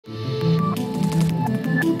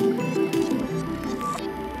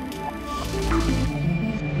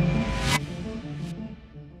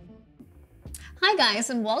Hi guys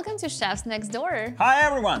and welcome to Chefs Next Door. Hi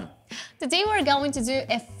everyone! Today we're going to do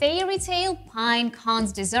a fairy tale pine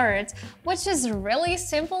cones dessert, which is really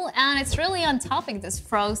simple and it's really on topic this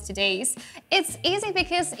frosty days. It's easy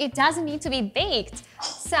because it doesn't need to be baked.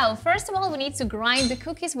 So first of all we need to grind the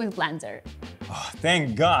cookies with blender. Oh,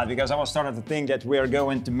 thank God, because I was starting to think that we are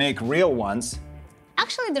going to make real ones.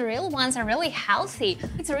 Actually, the real ones are really healthy.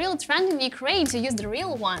 It's a real trend in Ukraine to use the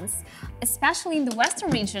real ones, especially in the western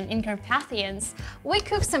region, in Carpathians. We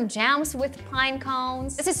cook some jams with pine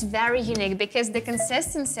cones. This is very unique because the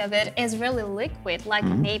consistency of it is really liquid, like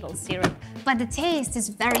maple syrup. But the taste is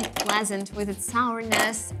very pleasant with its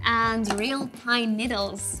sourness and real pine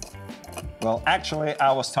needles. Well, actually,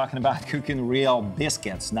 I was talking about cooking real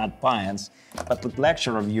biscuits, not pines. But the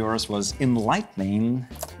lecture of yours was enlightening.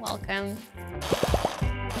 Welcome.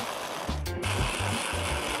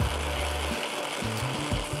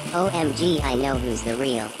 OMG, I know who's the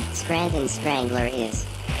real Scranton Strangler is.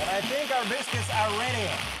 And I think our biscuits are ready.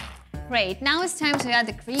 Great, now it's time to add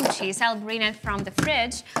the cream cheese. I'll bring it from the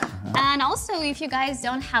fridge. And also, if you guys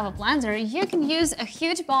don't have a blender, you can use a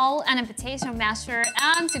huge bowl and a potato masher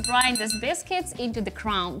and to grind these biscuits into the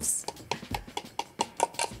crumbs.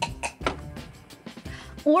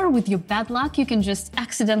 Or with your bad luck, you can just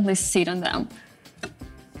accidentally sit on them.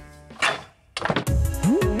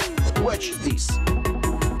 Watch this.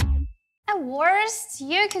 At worst,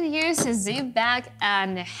 you can use a zip bag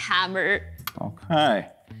and a hammer. Okay.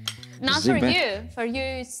 Not for you. For you,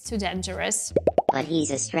 it's too dangerous. But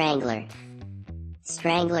he's a strangler.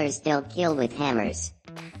 Stranglers don't kill with hammers.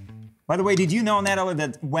 By the way, did you know, Natalie,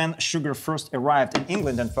 that when sugar first arrived in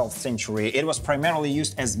England in the 12th century, it was primarily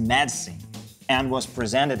used as medicine and was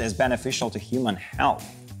presented as beneficial to human health?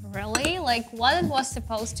 Really? Like what it was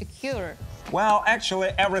supposed to cure? Well, actually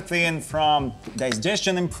everything from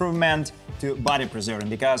digestion improvement to body preserving,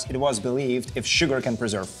 because it was believed if sugar can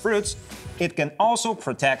preserve fruits, it can also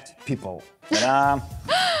protect people.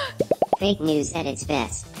 Fake news at its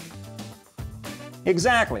best.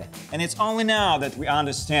 Exactly. And it's only now that we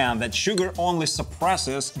understand that sugar only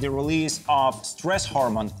suppresses the release of stress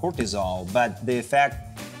hormone cortisol, but the effect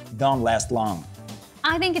don't last long.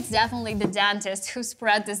 I think it's definitely the dentist who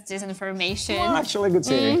spread this disinformation. Well, actually, good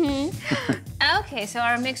seeing. Okay, so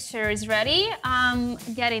our mixture is ready.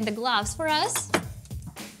 Getting the gloves for us.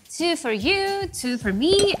 2 for you, 2 for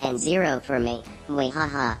me. And 0 for me. Wait,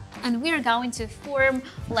 haha. And we're going to form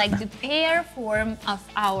like the pear form of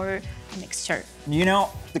our mixture. You know,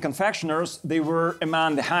 the confectioners, they were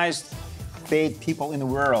among the highest paid people in the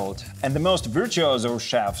world. And the most virtuoso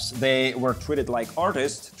chefs, they were treated like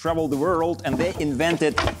artists, traveled the world, and they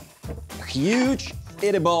invented huge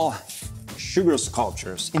edible sugar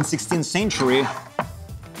sculptures. In 16th century,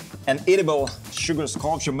 an edible sugar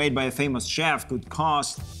sculpture made by a famous chef could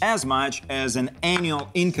cost as much as an annual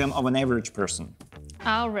income of an average person.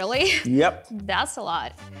 Oh, really? Yep. That's a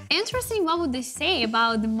lot. Interesting, what would they say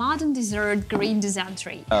about the modern dessert green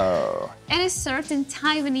dysentery? Oh. It is served in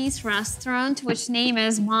Taiwanese restaurant, which name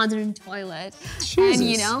is Modern Toilet. Jesus. And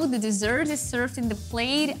you know, the dessert is served in the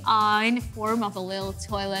plate in the form of a little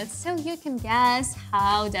toilet. So you can guess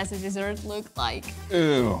how does the dessert look like.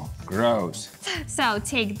 Ew, gross. So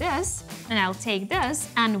take this, and I'll take this,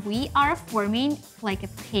 and we are forming like a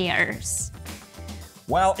pears.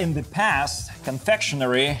 Well, in the past,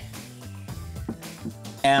 confectionery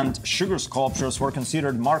and sugar sculptures were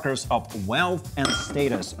considered markers of wealth and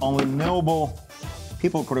status. Only noble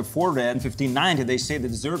people could afford it. In 1590, they say the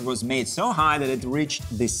dessert was made so high that it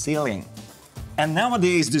reached the ceiling. And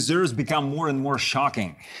nowadays, desserts become more and more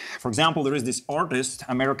shocking. For example, there is this artist,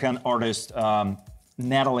 American artist,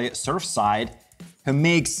 Natalie Surfside, who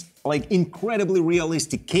makes like incredibly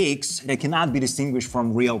realistic cakes that cannot be distinguished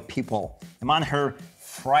from real people. Among her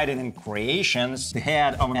frightening creations, the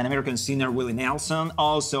head of an American singer, Willie Nelson,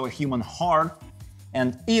 also a human heart,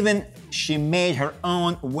 and even she made her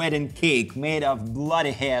own wedding cake made of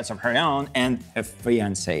bloody heads of her own and her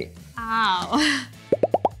fiancé. Ow.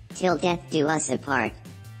 Till death do us apart.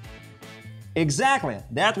 Exactly,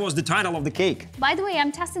 that was the title of the cake. By the way,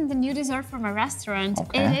 I'm testing the new dessert from a restaurant.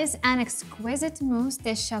 Okay. It is an exquisite mousse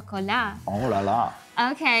de chocolat. Oh la la.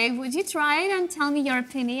 Okay, would you try it and tell me your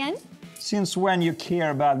opinion? Since when you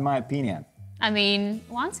care about my opinion? I mean,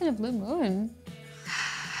 once in a blue moon.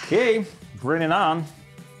 Okay, bring it on.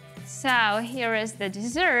 So here is the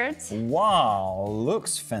dessert. Wow,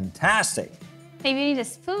 looks fantastic. Maybe you need a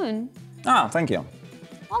spoon. Ah, thank you.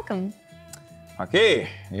 Welcome. Okay,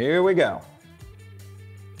 here we go.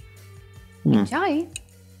 Enjoy.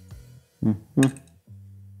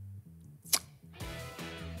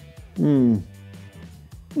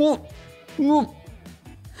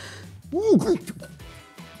 What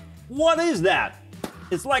is that?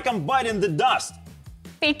 It's like I'm biting the dust.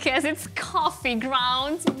 Because it's coffee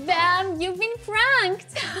grounds. Bam, you've been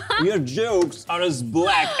pranked. Your jokes are as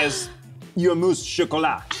black as your mousse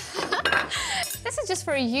chocolat. This is just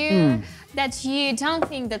for you, that you don't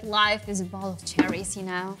think that life is a bowl of cherries, you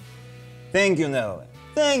know? Thank you, Natalie.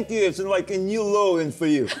 Thank you. It's like a new low in for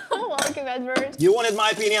you. Welcome, Edward. You wanted my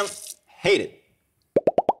opinion? Hate it.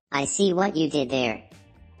 I see what you did there.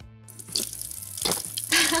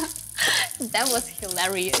 That was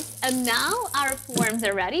hilarious. And now our forms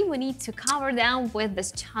are ready. We need to cover them with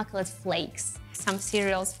this chocolate flakes. Some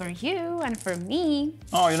cereals for you and for me.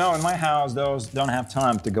 Oh, you know, in my house, those don't have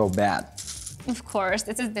time to go bad. Of course,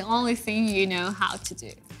 this is the only thing you know how to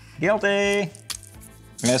do. Guilty.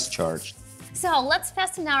 Yes, charged. So let's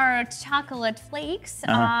fasten our chocolate flakes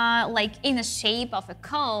like in the shape of a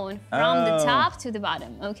cone from the top to the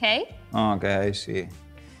bottom, okay? Okay, I see.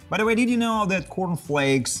 By the way, did you know that corn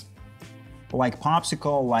flakes, like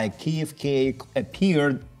popsicle, like Kiev cake,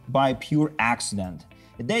 appeared by pure accident?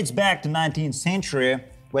 It dates back to 19th century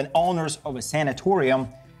when owners of a sanatorium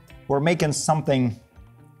were making something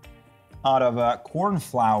out of corn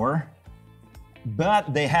flour,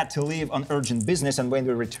 but they had to leave on urgent business, and when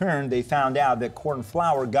they returned, they found out that corn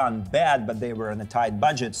flour gone bad, but they were on a tight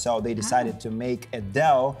budget, so they decided to make a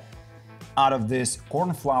dough out of this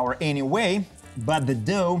corn flour anyway, but the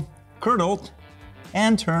dough curdled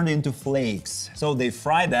and turned into flakes. So they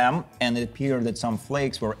fried them, and it appeared that some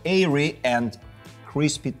flakes were airy and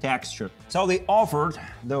crispy texture. So they offered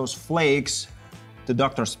those flakes to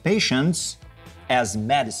doctors' patients as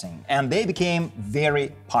medicine, and they became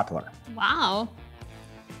very popular. Wow.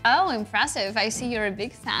 Oh, impressive. I see you're a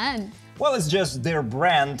big fan. Well, it's just their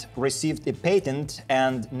brand received a patent,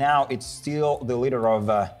 and now it's still the leader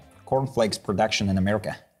of cornflakes production in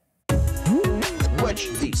America. Watch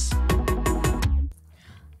this.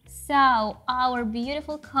 So, our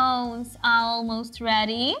beautiful cones are almost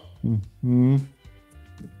ready.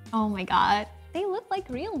 Oh my God, they look like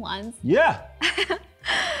real ones. Yeah,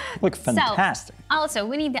 look fantastic. So, also,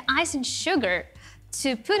 we need the ice and sugar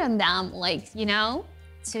to put on them, like, you know,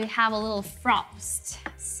 to have a little frost.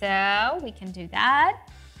 So, we can do that.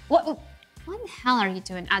 What the hell are you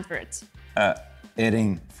doing, Edward?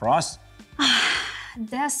 Eating frost?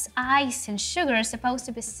 This ice and sugar is supposed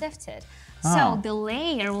to be sifted. So the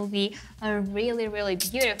layer will be really, really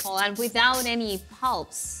beautiful and without any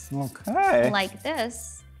pulps. Okay. Like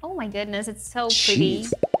this. Oh my goodness, it's so pretty.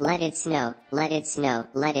 Jeez. Let it snow, let it snow,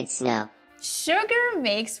 let it snow. Sugar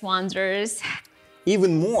makes wonders.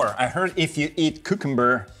 Even more, I heard if you eat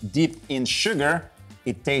cucumber dipped in sugar,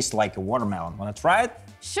 it tastes like a watermelon. Wanna try it?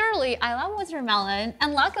 Surely, I love watermelon,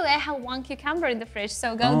 and luckily I have one cucumber in the fridge,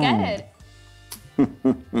 so go get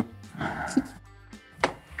it.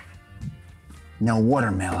 No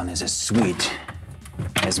watermelon is as sweet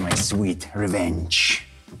as my sweet revenge.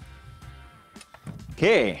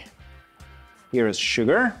 Okay, here is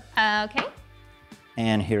sugar. Okay.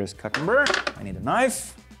 And here is cucumber. I need a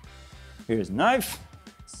knife. Here's a knife.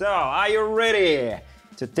 So, are you ready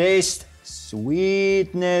to taste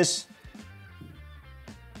sweetness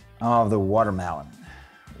of the watermelon?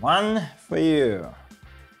 One for you.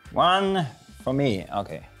 One for me.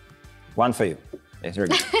 Okay. One for you. Yes, very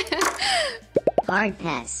good. Hard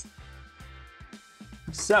pass.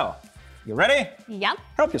 So, you ready? Yep.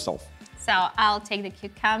 Help yourself. So I'll take the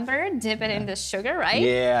cucumber, dip it in the sugar, right?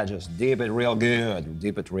 Yeah, just dip it real good.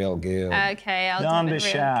 Dip it real good. Okay, I'll Don't dip be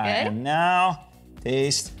it real shy. good. And now,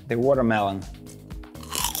 taste the watermelon.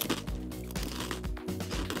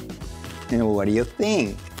 And what do you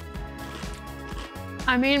think?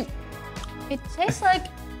 I mean, it tastes like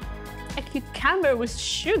a cucumber with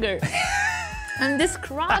sugar. And this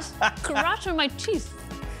crust on my teeth.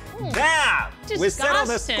 Damn! We settled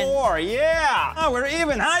the Disgusting. score, yeah! Oh, we're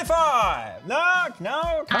even, high five! No,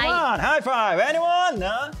 come on, high five. Anyone?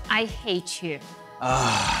 No? I hate you.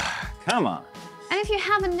 Come on. And if you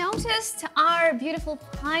haven't noticed, our beautiful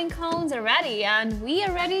pine cones are ready and we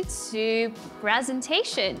are ready to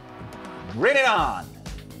presentation. Bring it on!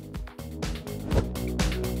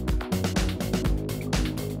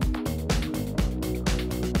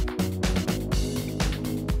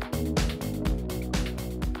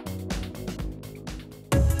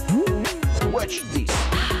 Watch this.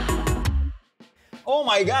 Oh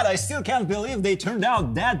my God, I still can't believe they turned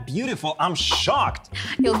out that beautiful. I'm shocked.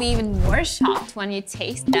 You'll be even more shocked when you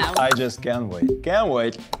taste them. I just can't wait. Can't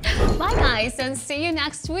wait. Bye guys and see you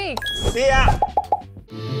next week. See ya!